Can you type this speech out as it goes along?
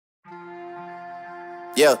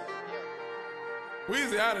Yeah.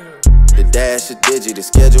 Weezy out of here. The dash a digi, the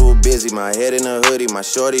schedule busy. My head in a hoodie, my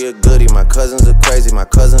shorty a goodie. My cousins are crazy, my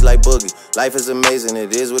cousins like Boogie. Life is amazing,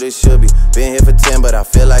 it is what it should be. Been here for 10, but I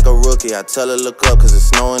feel like a rookie. I tell her look up, cause it's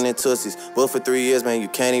snowing in Tootsies. Booked for 3 years, man, you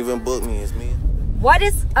can't even book me, it's me. What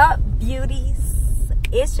is up, beauties?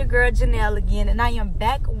 It's your girl Janelle again, and I am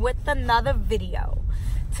back with another video.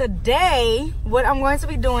 Today, what I'm going to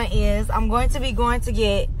be doing is I'm going to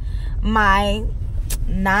get my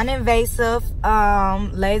non-invasive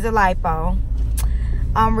laser lipo.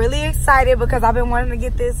 I'm really excited because I've been wanting to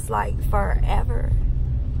get this like forever.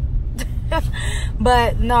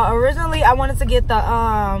 But no, originally I wanted to get the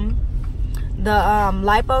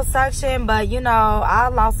liposuction, but you know, I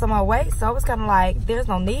lost some more weight, so it was kind of like there's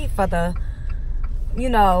no need for the, you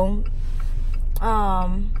know,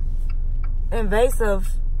 invasive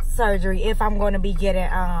surgery if I'm going to be getting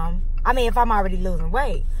if I'm already losing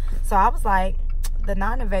weight. So I was like, the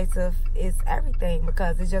non-invasive is everything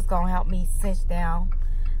because it's just gonna help me cinch down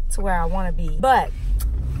to where I want to be. But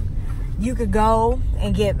you could go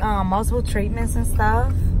and get multiple treatments and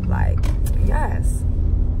stuff, like, yes.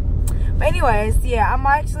 But anyways, yeah, I'm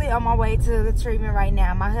actually on my way to the treatment right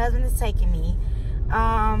now. My husband is taking me.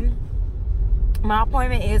 My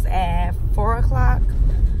appointment is at 4 o'clock,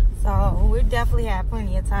 so we definitely have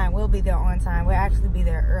plenty of time. We'll be there on time. We'll actually be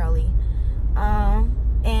there early.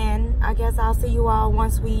 And I guess I'll see you all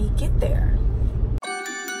once we get there.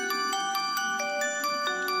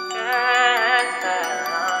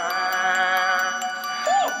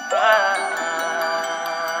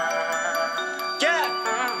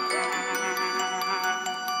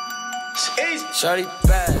 Shorty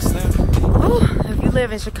bad, slim. If you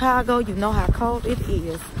live in Chicago, you know how cold it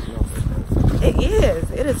is. It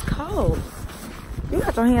is. It is cold. You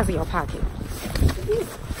got your hands in your pocket.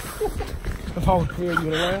 Oh, here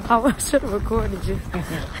you around? Oh, I should have recorded you.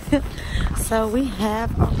 So we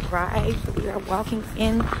have arrived. We are walking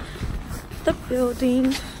in the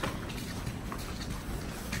building.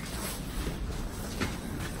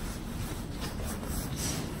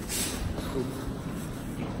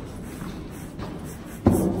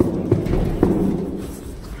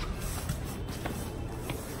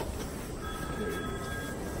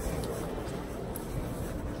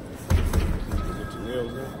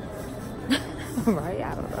 Right,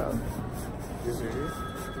 I don't know. Is it here?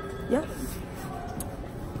 Yep.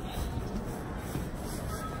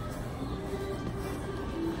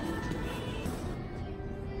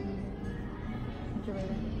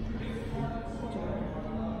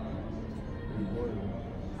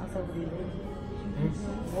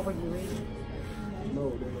 What were you reading? No,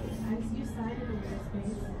 they're not.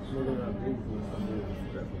 No, they're not beautiful.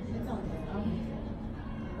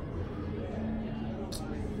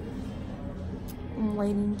 I'm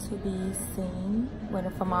waiting to be seen,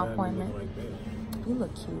 waiting for my appointment. Like You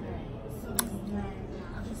look cute.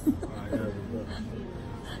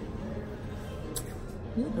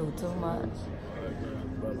 You do too much.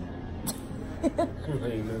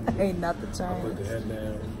 Ain't nothing Put the changed. head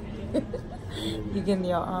down. You getting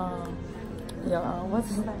your what's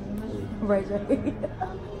his name? Ray J.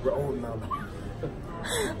 Oh, no.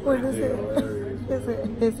 What is it?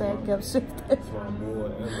 His head kept shifting. That's my boy.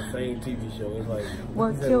 That's the same TV show. It's like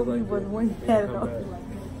What killed me was when you had it on.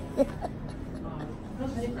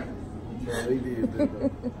 Yeah, they did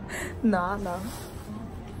that. No, I know.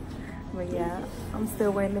 But yeah, I'm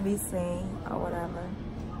still waiting to be seen or whatever.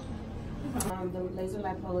 The laser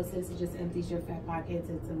lipolysis just empties your fat pockets.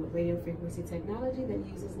 It's a radio frequency technology that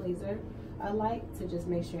uses laser light to just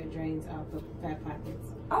make sure it drains out the fat pockets.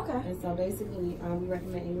 Okay. And so basically, we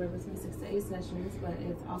recommend anywhere between 6 to 8 sessions, but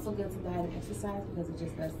it's also good to go ahead and exercise because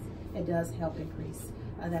it does help increase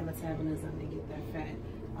that metabolism and get that fat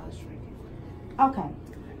shrinking. Okay.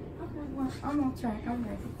 Okay, well, I'm on track. I'm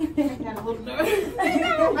ready. Got a little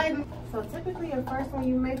nervous. So typically at first one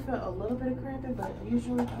you may feel a little bit of cramping, but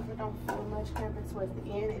usually people don't feel much cramping towards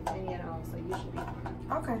the end, if any at all, so you should be fine.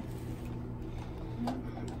 Okay.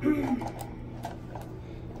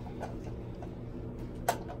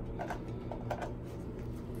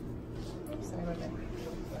 Sorry about that.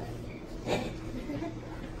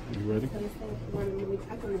 You ready?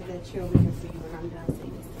 I can move that chair over here for you when I'm done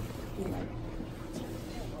saying this.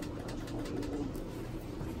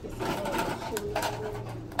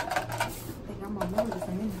 I'm on notice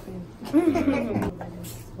and anything.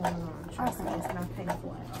 It's not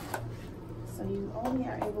painful at all. So you only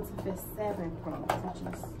are able to fit 7 probes, which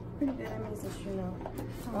is pretty good. That means that, you know,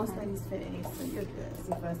 most ladies fit 8, so you're good.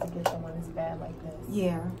 See, for us to get someone that's bad like this.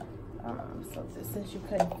 Yeah. So since you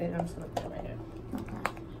couldn't fit, I'm just gonna put it right here. Okay.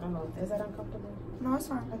 I don't know. Is that uncomfortable? No, it's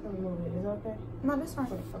fine. I can remove it. Is it okay? No, that's fine.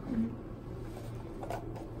 Okay.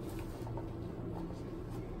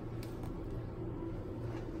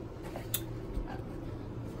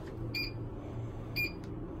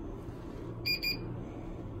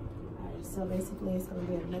 So basically, it's going to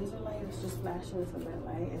be a laser light. It's just flashing some red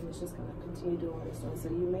light, and it's just going to continue doing what it's doing. So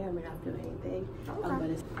you may or may not feel anything, but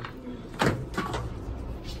it's.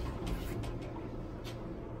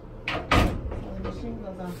 So the machine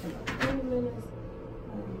goes on for about 20 minutes.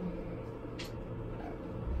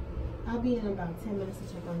 I'll be in about 10 minutes to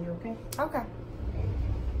check on you. Okay? Okay.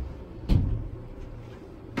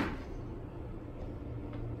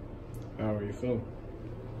 How are you feeling?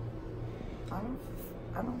 I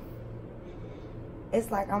don't. It's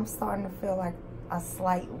like I'm starting to feel like a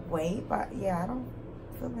slight weight, but yeah, I don't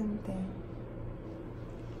feel anything.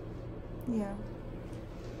 Yeah,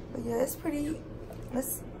 but yeah, it's pretty.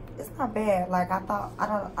 It's not bad. Like I thought. I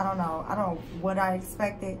don't know what I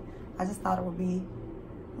expected. I just thought it would be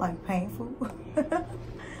like painful,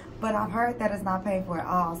 but I've heard that it's not painful at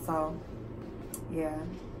all. So yeah,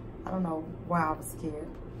 I don't know why I was scared,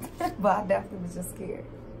 but I definitely was just scared.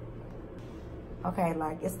 Okay,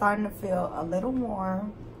 like it's starting to feel a little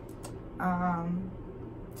warm.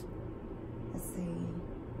 Let's see.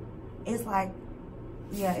 It's like,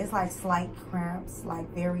 yeah, it's like slight cramps, like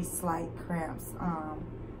very slight cramps.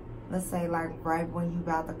 Let's say like right when you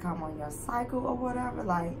about to come on your cycle or whatever,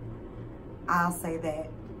 like I'll say that.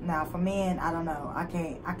 Now for men, I don't know. I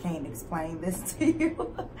can't explain this to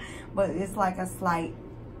you, but it's like a slight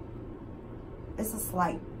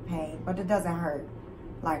pain, but it doesn't hurt.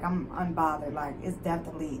 Like I'm unbothered. Like it's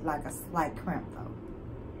definitely like a slight cramp though.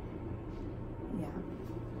 Yeah,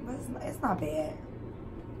 but it's not bad.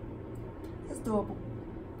 It's doable.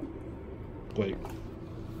 Wait.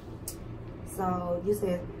 So you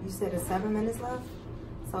said it's 7 minutes left.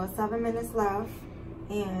 So it's 7 minutes left,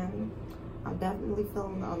 and I'm definitely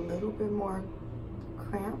feeling a little bit more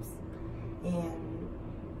cramps and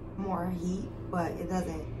more heat, but it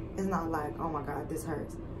doesn't. It's not like, oh my God, this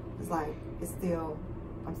hurts. It's like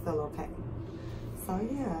I'm still okay. So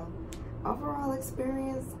yeah, overall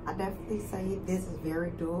experience, I definitely say this is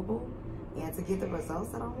very doable, and to get the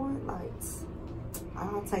results that I want, like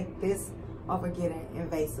I'll take this over getting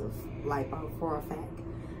invasive lipo for a fact.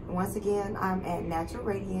 And once again, I'm at Natural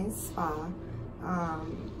Radiance Spa.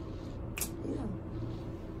 Yeah,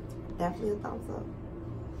 definitely a thumbs up.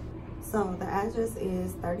 So the address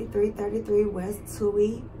is 3333 West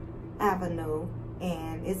Toohey Avenue,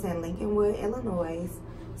 and it's in Lincolnwood, Illinois.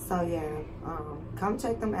 So yeah, come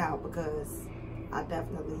check them out, because I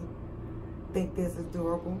definitely think this is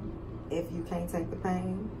durable. If you can't take the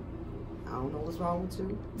pain, I don't know what's wrong with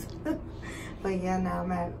you. But yeah, now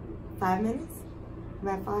I'm at 5 minutes. I'm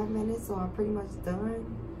at 5 minutes, so I'm pretty much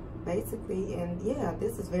done, basically. And yeah,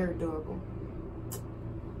 this is very durable.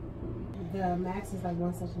 The max is like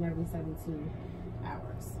one session every 72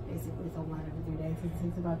 hours, basically. So 1 every 3 days. It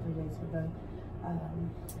takes about 3 days for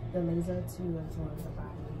the laser to absorb the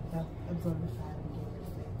body, absorb the fat and get rid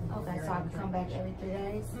of it. Okay, so I can come back every 3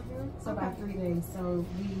 days? So about 3 days. So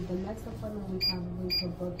the next appointment we probably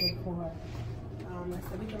could book it for, like I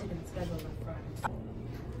said, we can look at the schedule up front.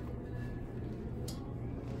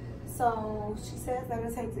 So she says that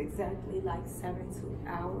it takes exactly like 72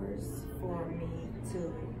 hours for me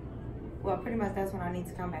to, well, pretty much that's when I need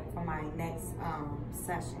to come back for my next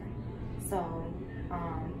session. So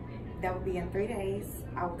that would be in 3 days.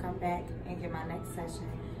 I will come back and get my next session,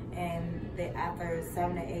 and after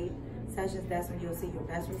 7 to 8 sessions, that's when you'll see your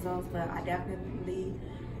best results. But I definitely,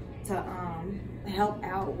 to help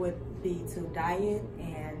out, would be to diet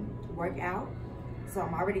and work out. So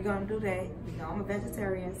I'm already gonna do that. You know, I'm a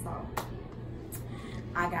vegetarian, so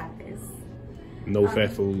I got this. No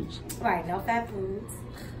fat foods. Right, no fat foods.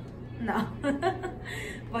 No.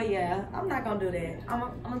 But yeah, I'm not gonna do that.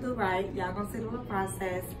 I'm gonna do right. Y'all gonna see the little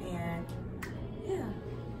process, and